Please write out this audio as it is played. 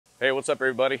Hey, what's up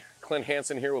everybody? Clint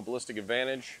here with Ballistic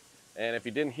Advantage. And if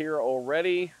you didn't hear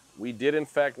already, we did in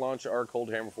fact launch our Cold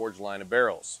Hammer Forge line of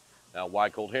barrels. Now, why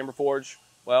Cold Hammer Forge?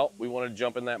 Well, we wanted to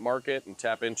jump in that market and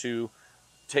tap into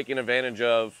taking advantage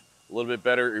of a little bit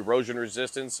better erosion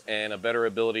resistance and a better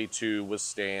ability to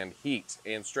withstand heat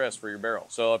and stress for your barrel.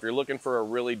 So if you're looking for a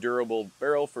really durable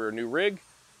barrel for a new rig,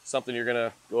 something you're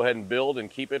gonna go ahead and build and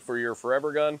keep it for your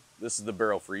forever gun, this is the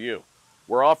barrel for you.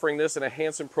 We're offering this in a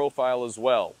Hansen profile as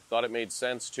well. Thought it made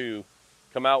sense to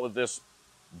come out with this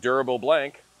durable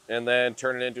blank and then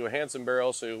turn it into a Hansen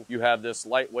barrel so you have this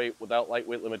lightweight without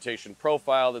lightweight limitation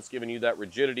profile that's giving you that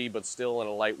rigidity but still in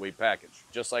a lightweight package.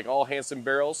 Just like all Hansen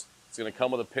barrels, it's going to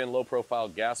come with a pin low profile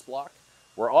gas block.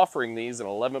 We're offering these in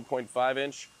 11.5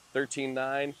 inch,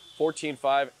 13.9,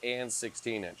 14.5, and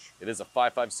 16 inch. It is a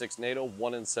 5.56 NATO,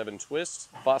 1-in-7 twist,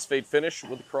 phosphate finish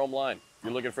with a chrome line. If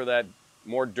you're looking for that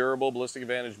more durable Ballistic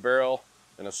Advantage barrel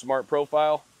and a smart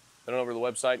profile, head on over to the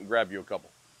website and grab you a couple.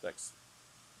 Thanks.